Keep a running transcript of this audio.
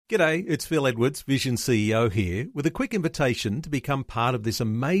G'day, it's Phil Edwards, Vision CEO here, with a quick invitation to become part of this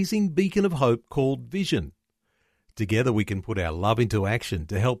amazing beacon of hope called Vision. Together we can put our love into action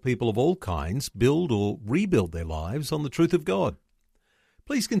to help people of all kinds build or rebuild their lives on the truth of God.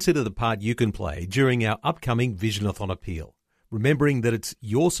 Please consider the part you can play during our upcoming Visionathon appeal, remembering that it's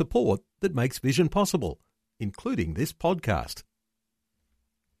your support that makes Vision possible, including this podcast.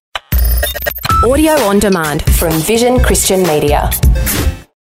 Audio on demand from Vision Christian Media.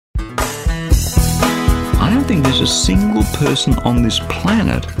 I don't think there's a single person on this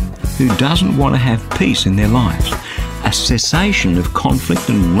planet who doesn't want to have peace in their lives, a cessation of conflict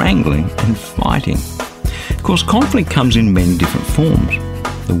and wrangling and fighting. Of course, conflict comes in many different forms.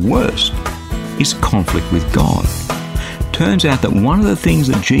 The worst is conflict with God. Turns out that one of the things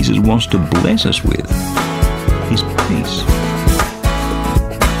that Jesus wants to bless us with is peace.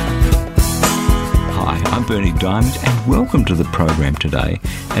 Hi, I'm Bernie Diamond, and welcome to the program today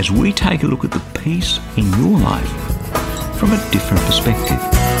as we take a look at the peace in your life from a different perspective.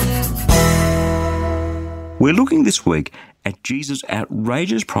 We're looking this week at Jesus'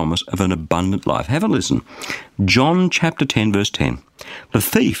 outrageous promise of an abundant life. Have a listen. John chapter 10, verse 10. The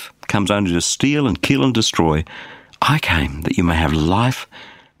thief comes only to steal and kill and destroy. I came that you may have life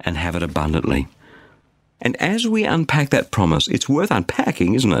and have it abundantly. And as we unpack that promise, it's worth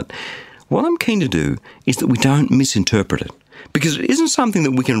unpacking, isn't it? What I'm keen to do is that we don't misinterpret it, because it isn't something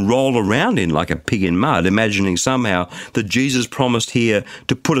that we can roll around in like a pig in mud, imagining somehow that Jesus promised here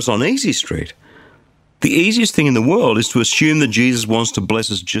to put us on easy street. The easiest thing in the world is to assume that Jesus wants to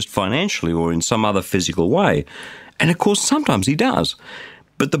bless us just financially or in some other physical way. And of course, sometimes he does.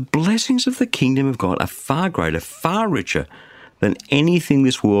 But the blessings of the kingdom of God are far greater, far richer than anything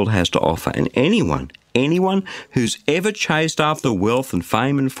this world has to offer. And anyone who's ever chased after wealth and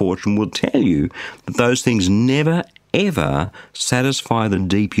fame and fortune will tell you that those things never, ever satisfy the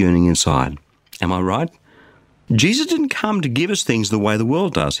deep yearning inside. Am I right? Jesus didn't come to give us things the way the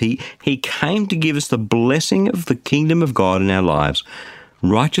world does. He came to give us the blessing of the kingdom of God in our lives,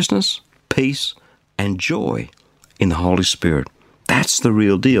 righteousness, peace, and joy in the Holy Spirit. That's the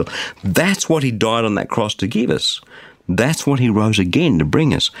real deal. That's what he died on that cross to give us. That's what he rose again to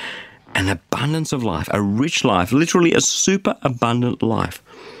bring us. An abundance of life, a rich life, literally a super abundant life.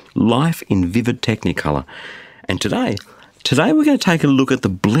 Life in vivid technicolor. And today we're going to take a look at the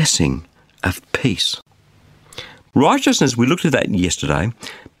blessing of peace. Righteousness, we looked at that yesterday.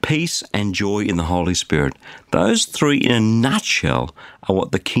 Peace and joy in the Holy Spirit. Those three in a nutshell are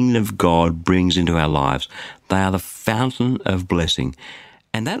what the kingdom of God brings into our lives. They are the fountain of blessing.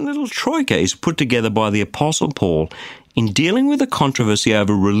 And that little troika is put together by the Apostle Paul in dealing with the controversy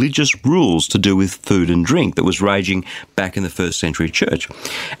over religious rules to do with food and drink that was raging back in the first century church.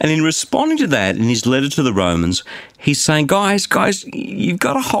 And in responding to that, in his letter to the Romans, he's saying, guys, you've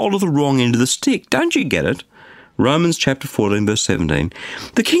got a hold of the wrong end of the stick. Don't you get it? Romans chapter 14, verse 17.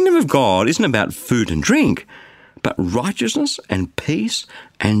 The kingdom of God isn't about food and drink, but righteousness and peace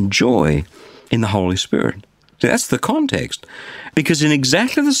and joy in the Holy Spirit. That's the context. Because in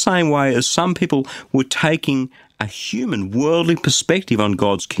exactly the same way as some people were taking a human, worldly perspective on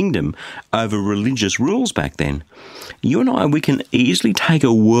God's kingdom over religious rules back then, you and I, we can easily take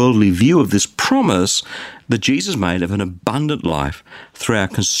a worldly view of this promise that Jesus made of an abundant life through our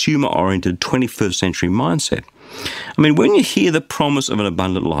consumer-oriented 21st century mindset. I mean, when you hear the promise of an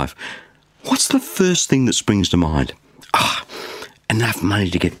abundant life, what's the first thing that springs to mind? Enough money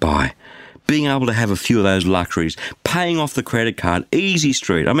to get by. Being able to have a few of those luxuries, paying off the credit card, easy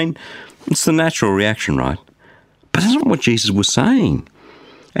street. I mean, it's the natural reaction, right? But that's not what Jesus was saying.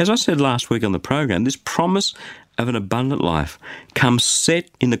 As I said last week on the program, this promise of an abundant life comes set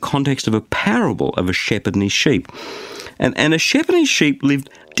in the context of a parable of a shepherd and his sheep. And a shepherd and his sheep lived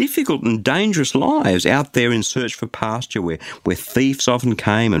difficult and dangerous lives out there in search for pasture, where thieves often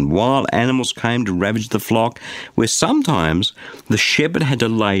came and wild animals came to ravage the flock, where sometimes the shepherd had to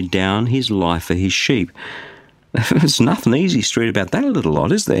lay down his life for his sheep. There's nothing easy street about that little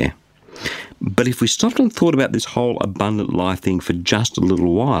lot, is there? But if we stopped and thought about this whole abundant life thing for just a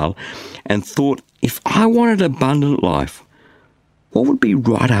little while and thought, if I wanted abundant life, what would be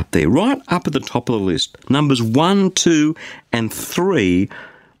right up there, right up at the top of the list? Numbers 1, 2, and 3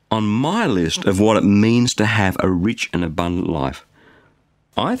 on my list of what it means to have a rich and abundant life.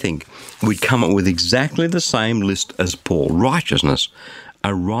 I think we'd come up with exactly the same list as Paul. Righteousness,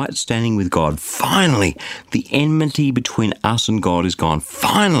 a right standing with God. Finally, the enmity between us and God is gone.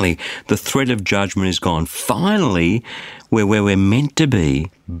 Finally, the threat of judgment is gone. Finally, where we're meant to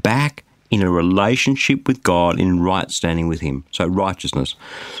be, back in a relationship with God, in right standing with Him. So righteousness.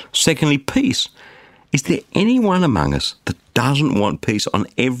 Secondly, peace. Is there anyone among us that doesn't want peace on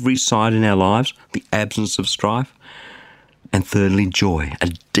every side in our lives, the absence of strife? And thirdly, joy, a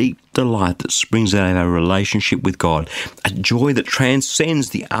deep delight that springs out of our relationship with God, a joy that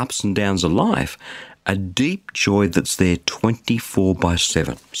transcends the ups and downs of life, a deep joy that's there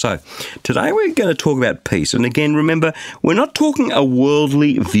 24/7. So today we're going to talk about peace. And again, remember, we're not talking a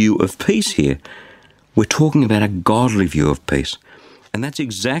worldly view of peace here. We're talking about a godly view of peace. And that's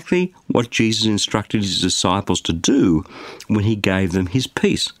exactly what Jesus instructed his disciples to do when he gave them his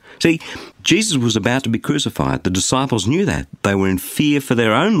peace. See, Jesus was about to be crucified. The disciples knew that. They were in fear for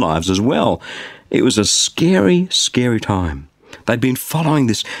their own lives as well. It was a scary, scary time. They'd been following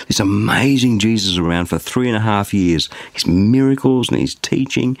this amazing Jesus around for 3.5 years, his miracles and his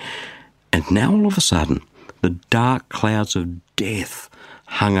teaching. And now all of a sudden, the dark clouds of death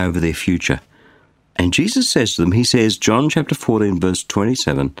hung over their future. And Jesus says to them, he says, John chapter 14, verse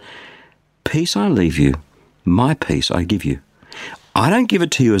 27, "Peace I leave you, my peace I give you. I don't give it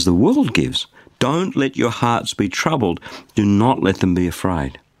to you as the world gives. Don't let your hearts be troubled. Do not let them be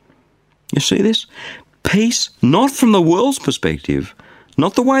afraid." You see this? Peace, not from the world's perspective,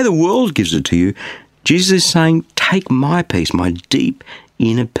 not the way the world gives it to you. Jesus is saying, take my peace, my deep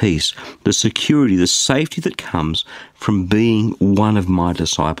inner peace, the security, the safety that comes from being one of my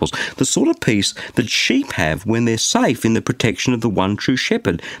disciples, the sort of peace that sheep have when they're safe in the protection of the one true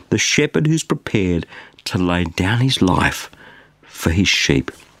shepherd, the shepherd who's prepared to lay down his life for his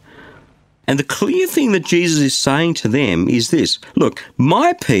sheep. And the clear thing that Jesus is saying to them is this: look,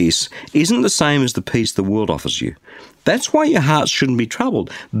 my peace isn't the same as the peace the world offers you. That's why your hearts shouldn't be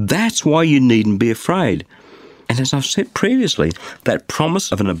troubled. That's why you needn't be afraid. And as I've said previously, that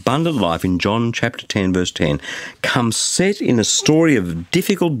promise of an abundant life in John chapter 10, verse 10, comes set in a story of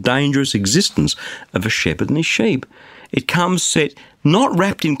difficult, dangerous existence of a shepherd and his sheep. It comes set not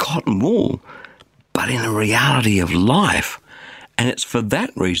wrapped in cotton wool, but in the reality of life. And it's for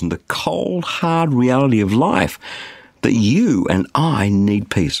that reason, the cold, hard reality of life, that you and I need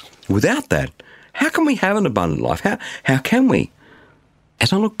peace. Without that, how can we have an abundant life? How can we?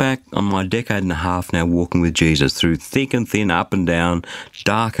 As I look back on my decade and a half now walking with Jesus through thick and thin, up and down,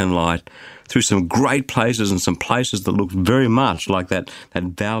 dark and light, through some great places and some places that look very much like that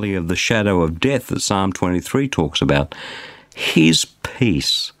valley of the shadow of death that Psalm 23 talks about, his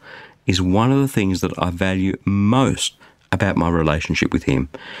peace is one of the things that I value most about my relationship with him.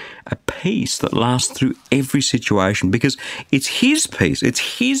 A peace that lasts through every situation because it's his peace,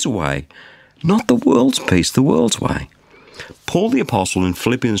 it's his way, not the world's peace, the world's way. Paul the Apostle in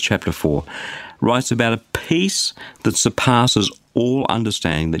Philippians chapter 4 writes about a peace that surpasses all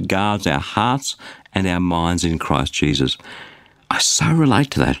understanding, that guards our hearts and our minds in Christ Jesus. I so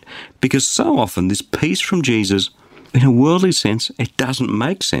relate to that because so often this peace from Jesus, in a worldly sense, it doesn't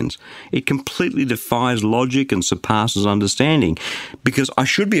make sense. It completely defies logic and surpasses understanding because I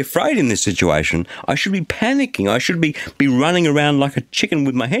should be afraid in this situation. I should be panicking. I should be running around like a chicken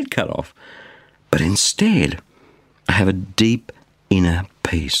with my head cut off. But instead, I have a deep inner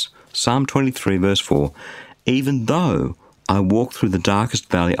peace. Psalm 23 verse 4, "Even though I walk through the darkest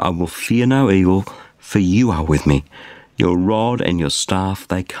valley, I will fear no evil, for you are with me. Your rod and your staff,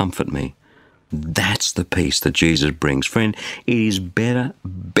 they comfort me." That's the peace that Jesus brings. Friend, it is better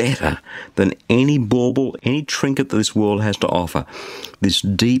than any bauble, any trinket that this world has to offer. This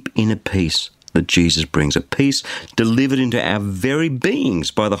deep inner peace that Jesus brings, a peace delivered into our very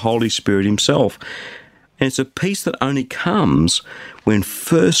beings by the Holy Spirit himself. And it's a peace that only comes when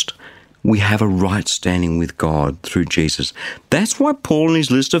first we have a right standing with God through Jesus. That's why Paul, in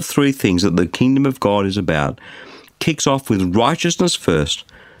his list of 3 things that the kingdom of God is about, kicks off with righteousness first,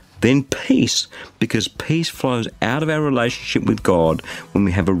 then peace, because peace flows out of our relationship with God when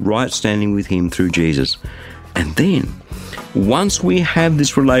we have a right standing with him through Jesus. And then, once we have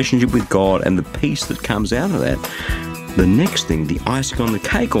this relationship with God and the peace that comes out of that, the next thing, the icing on the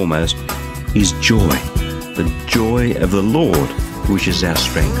cake almost, is joy. The joy of the Lord, which is our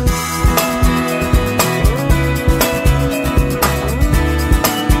strength.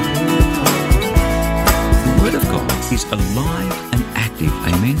 The Word of God is alive and active,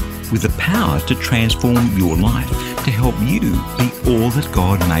 amen, with the power to transform your life, to help you be all that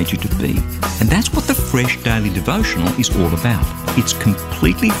God made you to be. And that's what the Fresh Daily Devotional is all about. It's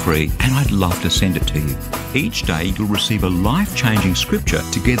completely free and I'd love to send it to you. Each day you'll receive a life-changing scripture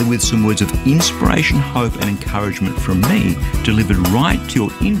together with some words of inspiration, hope and encouragement from me delivered right to your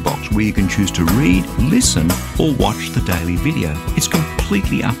inbox where you can choose to read, listen or watch the daily video. It's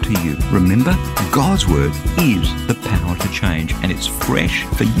completely up to you. Remember, God's Word is the power to change and it's fresh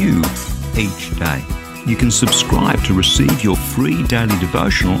for you each day. you can subscribe to receive your free daily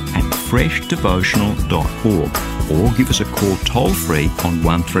devotional at freshdevotional.org or give us a call toll-free on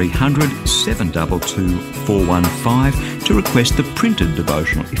 1300 722 415 to request the printed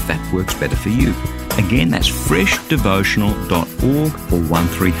devotional if that works better for you. Again, that's freshdevotional.org or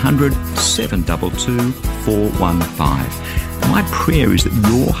 1300 722 415. My prayer is that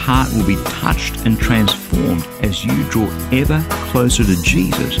your heart will be touched and transformed as you draw ever closer to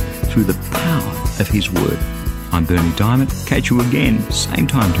Jesus through the power of His Word. I'm Bernie Diamond. Catch you again, same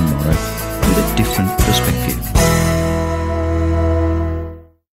time tomorrow, with a different perspective.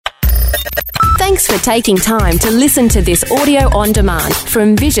 Thanks for taking time to listen to this audio on demand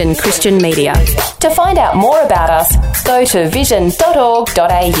from Vision Christian Media. To find out more about us, go to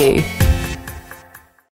vision.org.au.